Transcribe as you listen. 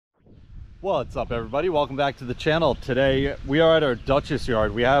What's up, everybody? Welcome back to the channel. Today we are at our Dutchess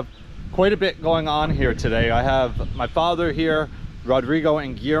yard. We have quite a bit going on here today. I have my father here, Rodrigo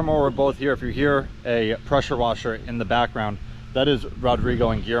and Guillermo are both here. If you hear a pressure washer in the background, that is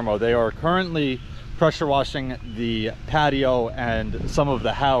Rodrigo and Guillermo. They are currently pressure washing the patio and some of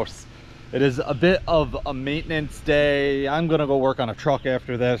the house. It is a bit of a maintenance day. I'm gonna go work on a truck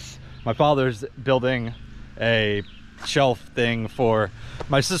after this. My father's building a shelf thing for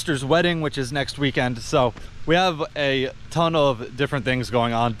my sister's wedding, which is next weekend. So we have a ton of different things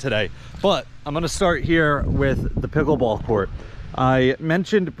going on today, but I'm going to start here with the pickleball court. I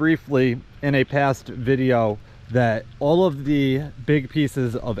mentioned briefly in a past video that all of the big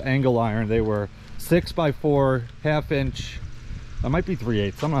pieces of angle iron, they were 6x4 1/2 inch, that might be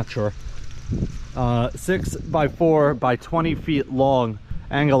 3/8, I'm not sure, 6x4 by 20 feet long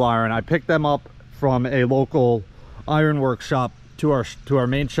angle iron. I picked them up from a local ironwork shop to our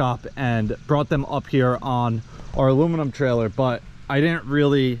main shop and brought them up here on our aluminum trailer, but I didn't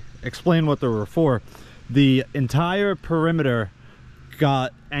really explain what they were for. The entire perimeter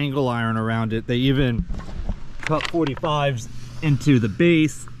got angle iron around it. They even cut 45s into the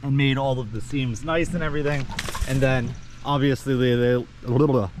base and made all of the seams nice and everything, and then obviously they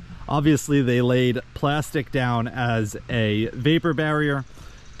laid plastic down as a vapor barrier,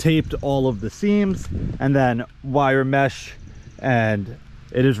 taped all of the seams, and then wire mesh, and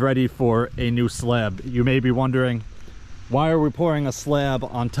it is ready for a new slab. You may be wondering, why are we pouring a slab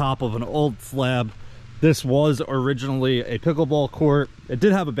on top of an old slab? This was originally a pickleball court. It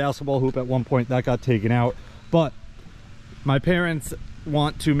did have a basketball hoop at one point, that got taken out, but my parents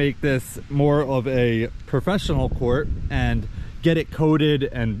want to make this more of a professional court and get it coated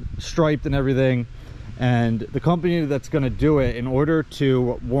and striped and everything. And the company that's going to do it, in order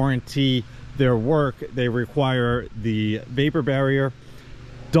to warranty their work, they require the vapor barrier,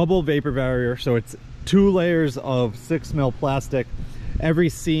 double vapor barrier. So it's 2 layers of 6mm plastic. Every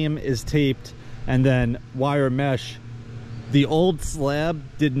seam is taped, and then wire mesh. The old slab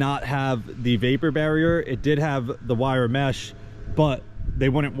did not have the vapor barrier. It did have the wire mesh, but they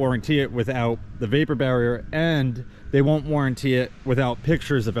wouldn't warranty it without the vapor barrier, and they won't warranty it without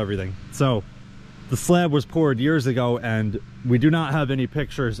pictures of everything. So the slab was poured years ago, and we do not have any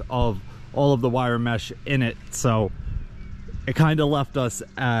pictures of all of the wire mesh in it. So it kind of left us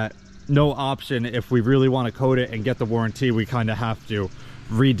at no option. If we really want to coat it and get the warranty, we kind of have to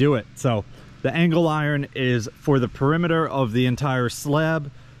redo it. So the angle iron is for the perimeter of the entire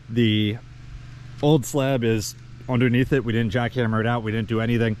slab. The old slab is underneath it. We didn't jackhammer it out. We didn't do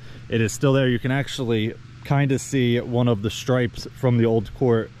anything. It is still there. You can actually kind of see one of the stripes from the old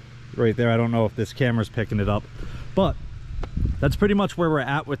court right there. I don't know if this camera's picking it up, but that's pretty much where we're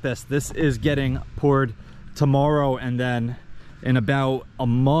at with this. This is getting poured tomorrow, and then in about a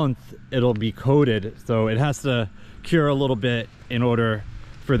month it'll be coated. So it has to cure a little bit in order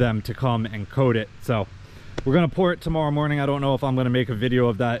for them to come and coat it. So we're gonna pour it tomorrow morning. I don't know if I'm gonna make a video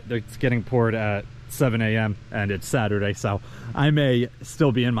of that. It's getting poured at 7 a.m. and it's Saturday, so I may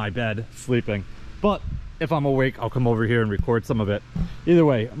still be in my bed sleeping, but if I'm awake, I'll come over here and record some of it. Either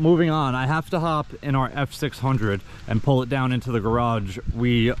way, moving on, I have to hop in our F600 and pull it down into the garage.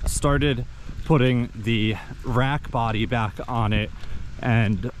 We started putting the rack body back on it,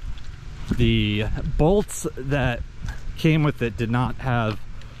 and the bolts that came with it did not have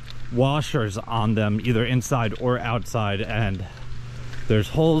washers on them, either inside or outside, and there's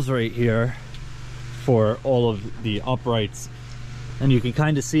holes right here for all of the uprights, and you can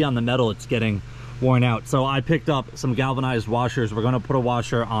kind of see on the metal it's getting worn out. So I picked up some galvanized washers. We're going to put a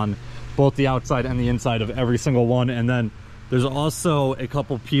washer on both the outside and the inside of every single one, and then there's also a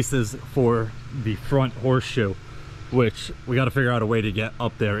couple pieces for the front horseshoe, which we got to figure out a way to get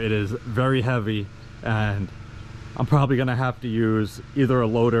up there. It is very heavy, and I'm probably going to have to use either a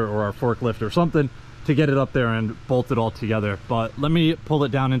loader or our forklift or something to get it up there and bolt it all together. But let me pull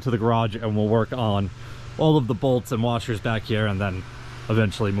it down into the garage and we'll work on all of the bolts and washers back here, and then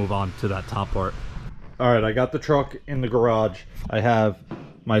eventually move on to that top part. All right, I got the truck in the garage. I have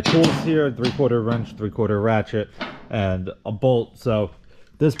my tools here, 3/4 wrench, 3/4 ratchet, and a bolt. So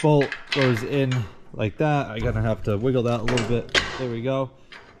this bolt goes in like that. I'm gonna have to wiggle that a little bit. There we go.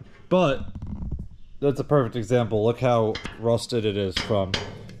 But that's a perfect example. Look how rusted it is from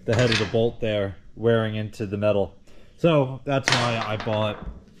the head of the bolt there, wearing into the metal. So that's why I bought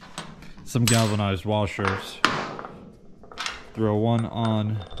some galvanized washers. Throw one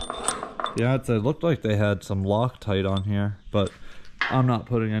on the outside. It looked like they had some Loctite on here, but I'm not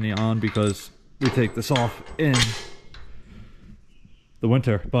putting any on because we take this off in the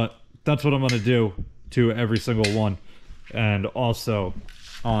winter. But that's what I'm going to do to every single one. And also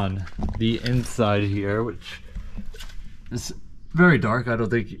on the inside here, which is very dark. I don't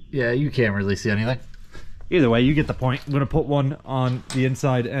think, yeah, you can't really see anything. Either way, you get the point. I'm gonna put one on the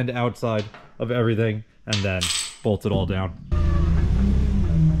inside and outside of everything and then bolt it all down.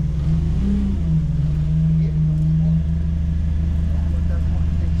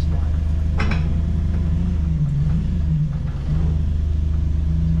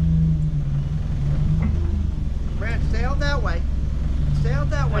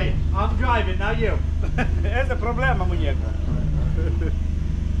 I'm driving, not you. Ese es el problema, muñeco.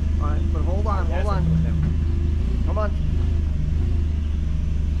 Alright, but hold on, hold on. Come on.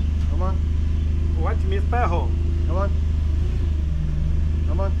 Come on. Watch mi espejo. Come on.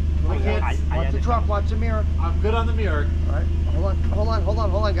 Come on. Watch the truck, watch the mirror. I'm good on the mirror. Alright, hold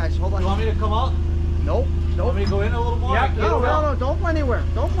on, guys. Hold on. You want me to come up? Nope. You want me to go in a little more? Yeah, No, don't go anywhere.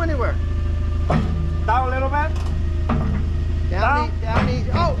 Don't go anywhere. Down a little bit. Down easy.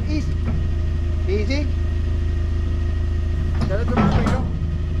 Oh, easy. Easy. Set it to my finger.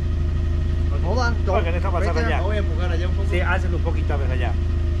 Hold on. Don't. Okay, deja pasar Right there. allá. Voy a empujar allá un poco. Sí, hazlo un poquito de allá.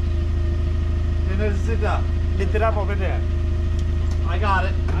 ¿Qué necesita? Literal por venir. I got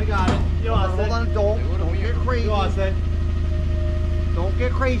it. You want Hold on. Don't get crazy. You want to Don't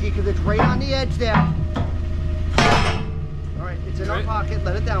get crazy because it's right on the edge there. All right, it's in our pocket.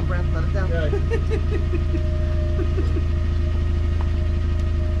 Let it down, Brent. Let it down.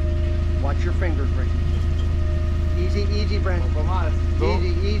 Watch your fingers, Rick. Easy, Brent.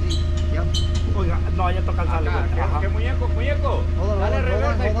 Easy. Yep. Oiga, no, ya toca el saldo. ¿Qué muñeco?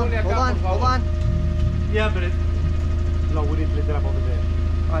 Hold on. Yeah, but it, No, we need literal por venir.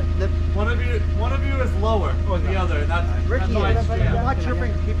 All right, lift. one of you is lower than the other, and that's Ricky, why it's jammed. watch your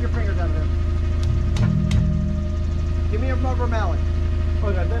fingers. Keep your fingers out of there. Give me a rubber mallet.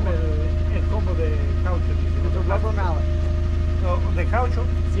 Oiga, deme el combo de caucho. It's a rubber mallet. No, de caucho,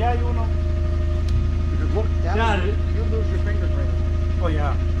 si hay uno. Because look, you lose your fingers right now. Oh,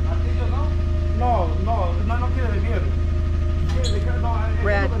 yeah. No quiere de hierro.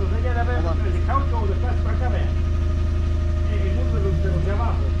 Brad, El de caucho o de plástico acá, vean. El número de los de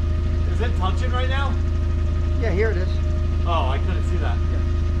abajo. Is it touching right now? Yeah, here it is. Oh, I couldn't see that.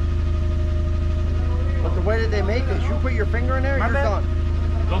 But the way that they make this, you put your finger in there, you're done.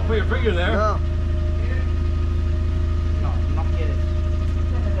 Don't put your finger there. No. No quiere.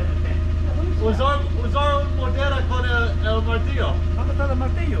 Usar modera con el martillo. ¿Dónde está el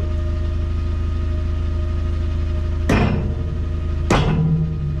martillo?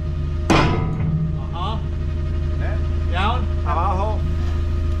 Down. Abajo.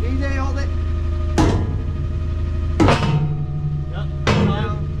 Easy, hold it. Yep.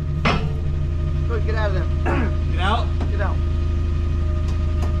 Down. Good, get out of there. Get out. Get out.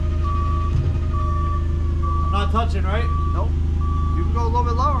 I'm not touching, right? Nope. You can go a little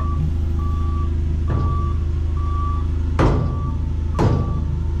bit lower.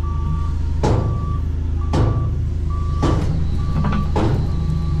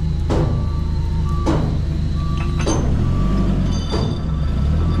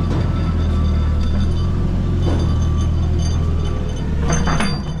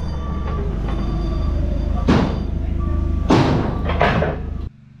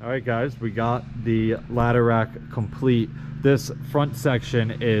 Alright guys, we got the ladder rack complete. This front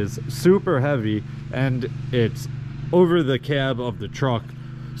section is super heavy and it's over the cab of the truck,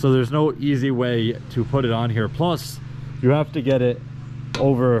 so there's no easy way to put it on here. Plus you have to get it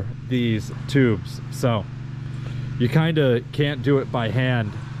over these tubes, so you kind of can't do it by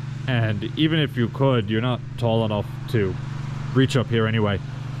hand, and even if you could, you're not tall enough to reach up here anyway.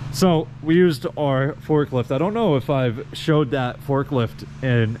 So we used our forklift. I don't know if I've showed that forklift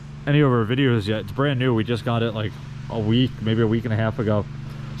in any of our videos yet. It's brand new. We just got it like a week, maybe a week and a half ago.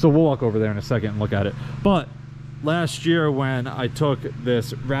 So we'll walk over there in a second and look at it. But last year when I took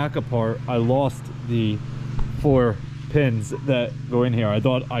this rack apart, I lost the 4 pins that go in here. I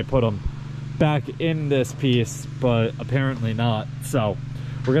thought I put them back in this piece, but apparently not. So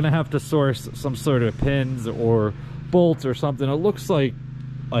we're gonna have to source some sort of pins or bolts or something. It looks like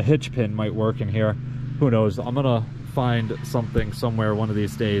a hitch pin might work in here. Who knows? I'm gonna find something somewhere one of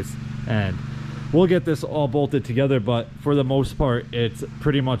these days and we'll get this all bolted together, but for the most part it's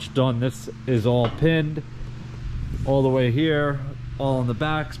pretty much done. This is all pinned all the way here, all on the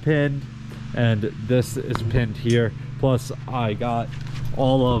back's pinned, and this is pinned here. Plus I got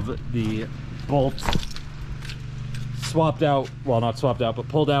all of the bolts swapped out, well, not swapped out, but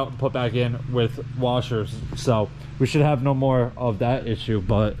pulled out and put back in with washers. So we should have no more of that issue.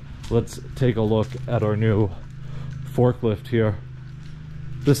 But let's take a look at our new forklift here.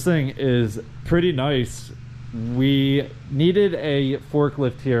 This thing is pretty nice. we needed a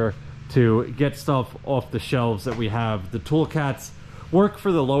forklift here to get stuff off the shelves that we have. The tool cats work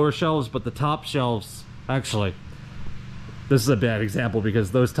for the lower shelves, but the top shelves, actually, this is a bad example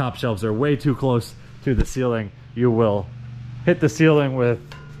because those top shelves are way too close to the ceiling. You will hit the ceiling with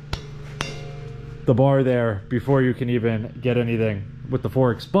the bar there before you can even get anything with the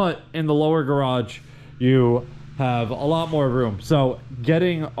forks. But in the lower garage, you have a lot more room. So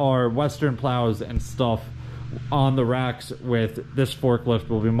getting our Western plows and stuff on the racks with this forklift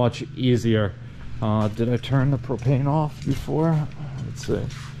will be much easier. Did I turn the propane off before? Let's see.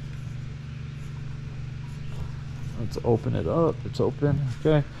 Let's open it up. It's open.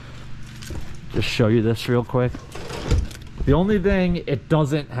 Okay. Just show you this real quick. The only thing it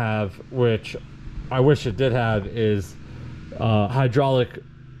doesn't have, which I wish it did have, is hydraulic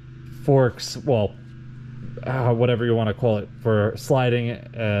forks. Well, whatever you want to call it, for sliding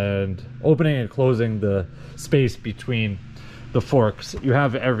and opening and closing the space between the forks. You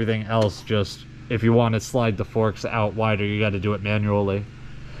have everything else. Just if you want to slide the forks out wider, you got to do it manually.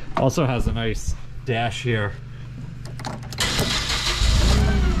 Also has a nice dash here.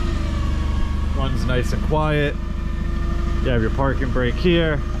 Runs nice and quiet. You have your parking brake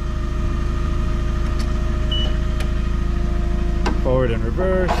here. Forward and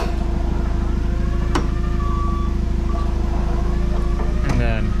reverse. And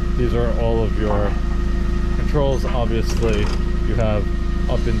then these are all of your controls. Obviously you have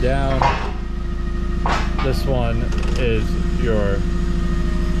up and down. This one is your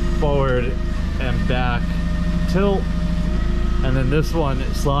forward and back tilt, and then this one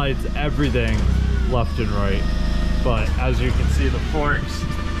slides everything left and right. But as you can see, the forks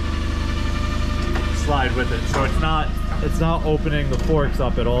slide with it, so it's not opening the forks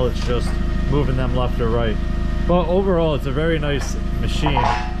up at all. It's just moving them left or right. But overall, it's a very nice machine.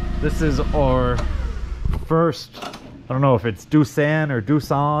 This is our first, I don't know if it's Doosan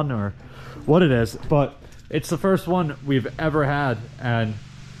or what it is, but it's the first one we've ever had, and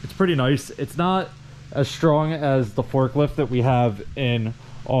it's pretty nice. It's not as strong as the forklift that we have in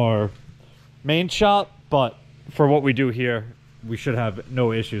our main shop, but for what we do here, we should have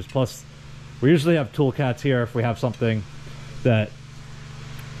no issues. Plus, we usually have tool cats here if we have something that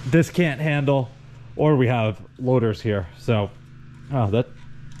this can't handle, or we have loaders here. So,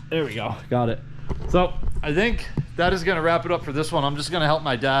 there we go, got it. So I think that is gonna wrap it up for this one. I'm just gonna help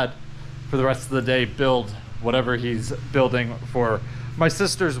my dad for the rest of the day build whatever he's building for my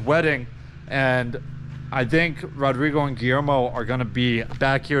sister's wedding. And I think Rodrigo and Guillermo are gonna be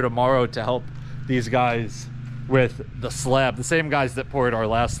back here tomorrow to help these guys with the slab. The same guys that poured our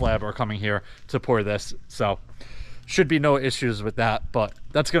last slab are coming here to pour this. So should be no issues with that. But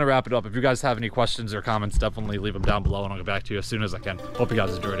that's gonna wrap it up. If you guys have any questions or comments, definitely leave them down below and I'll get back to you as soon as I can. Hope you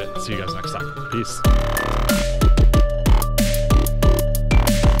guys enjoyed it. See you guys next time. Peace.